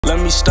Let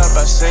me start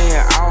by saying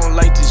I don't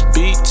like this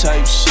beat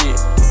type shit.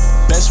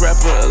 Best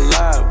rapper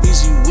alive,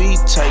 Weezy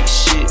weed type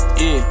shit,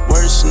 yeah.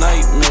 Worst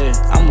nightmare,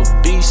 I'm a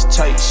beast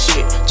type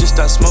shit. Just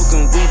start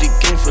smoking weed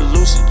again for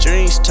lucid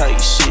dreams type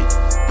shit.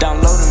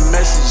 Downloading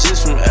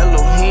messages from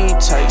Elohim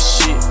type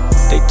shit.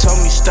 They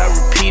told me stop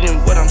repeating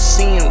what I'm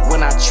seeing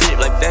when I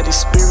trip. Like that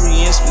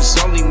experience was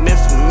only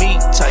meant for me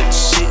type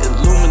shit.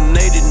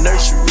 Illuminated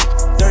nursery,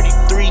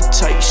 33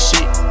 type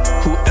shit.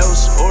 Who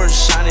else or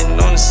shining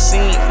on the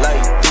scene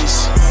like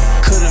this?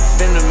 Could've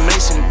been a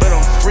Mason, but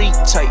I'm free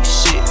type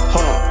shit.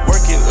 Hold on,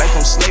 working like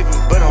I'm slaving,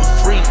 but I'm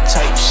free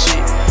type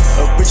shit.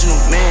 Original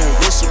man,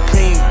 real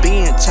supreme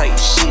being type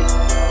shit.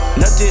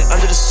 Nothing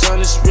under the sun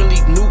is really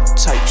new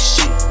type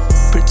shit.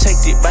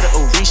 Protected by the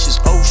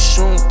Orishas,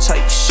 Oshun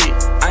type shit.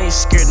 I ain't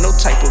scared no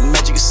type of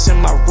magic, it's in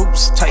my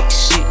roots type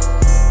shit.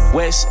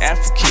 West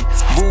African,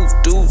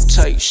 voodoo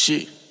type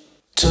shit.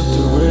 Took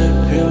the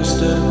red pill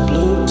instead of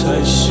blue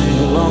type shit.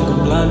 No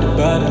longer blinded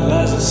by the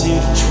lies, I see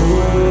the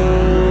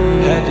truth.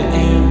 Had to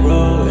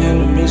enroll in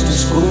the midst of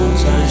school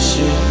type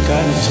shit.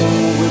 Got in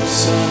tune with the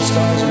sun,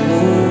 stars, and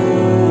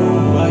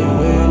moon. My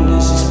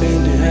awareness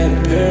expanded, had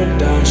a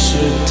paradigm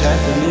shift.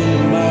 Tapping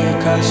into my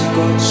Akashi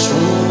go to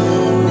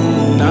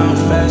shroom. Now I'm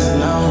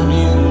fasting, I don't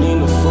even need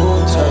no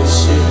food type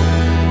shit.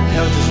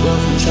 Health is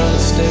wealth, I'm trying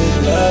to stay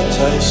alive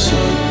type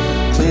shit.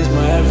 Cleanse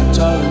my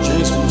avatar and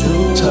drink some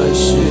juice type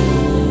shit.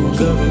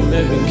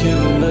 Government been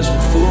killing us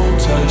with food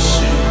type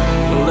shit.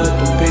 Don't let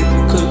the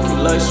people cook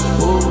you like some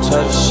food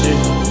type shit.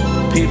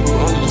 People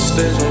under the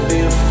stairs won't be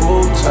a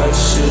fool type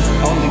shit.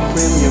 Only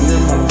premium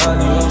in my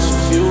body on some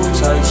fuel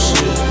type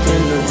shit.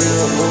 In the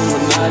real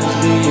Illuminati's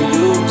being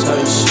you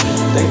type shit.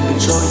 They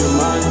control your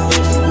mind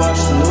if you watch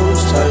the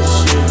news type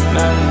shit.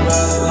 Now you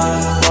ride the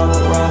line, walk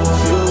around with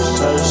fuels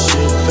type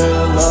shit.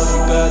 Fell off,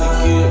 you gotta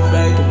get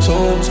back in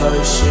tune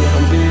type shit.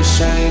 I'm being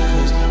ashamed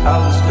cause I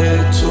was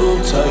there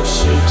too type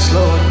shit.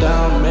 Slow it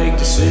down, make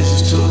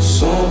decisions too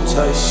soon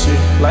type shit.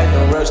 Like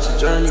no rush the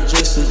journey,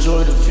 just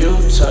enjoy the view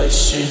type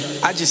shit.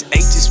 I just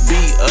ate this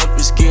beat up,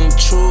 it's getting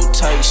true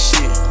type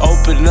shit.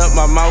 Open up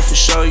my mouth and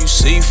show you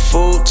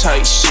seafood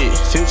type shit.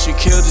 Future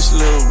kill this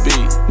little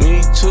beat,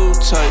 me too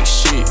type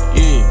shit.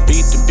 Yeah,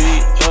 beat the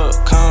beat up,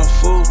 kung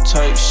fu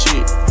type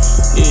shit.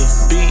 Yeah,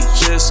 beat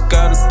just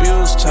got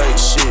abused type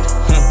shit.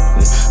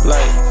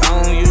 Like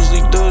I don't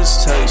usually do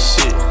this type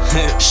shit.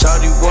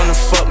 Shawty wanna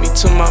fuck me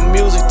to my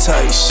music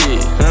type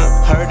shit.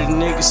 Heard a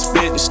nigga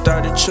spit and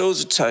started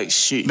choosing type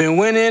shit. Been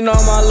winning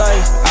all my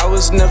life, I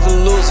was never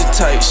losing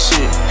type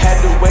shit. Had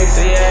to wake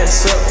their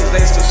ass up cause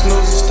they still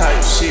snoozes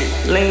type shit.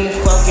 Lean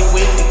fucking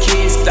with the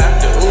kids,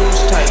 Dr.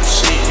 Ooze type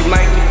shit. You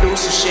might can do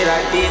some shit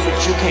I did, but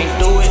you can't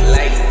do it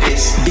like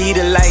this. Be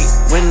the light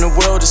when the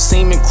world is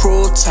seeming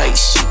cruel type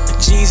shit.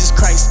 Jesus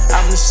Christ,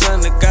 I'm the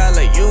son of God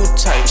like you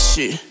type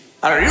shit.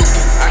 I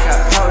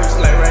got powers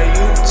like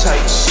Ryu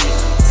type shit.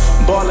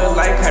 Ballin'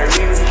 like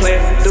Kyrie, play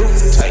for Duke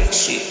type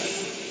shit.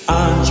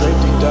 Andre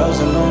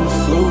 3000 on the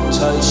flute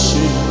type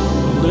shit.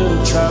 A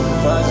little trap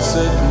advisor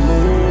set the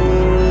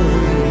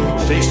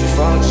mood. Fix the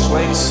phone, just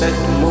wait to set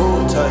the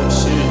mood type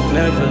shit.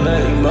 Never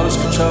let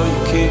emotions control you,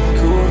 keep it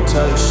cool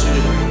type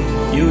shit.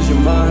 Use your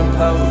mind,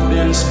 power,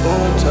 bend a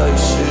spoon type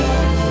shit.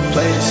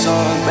 Play the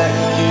song back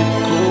and get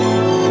a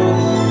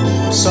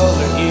clue.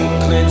 Solar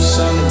eclipse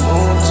on the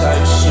moon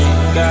type shit.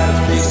 Gotta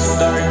fix the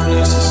dark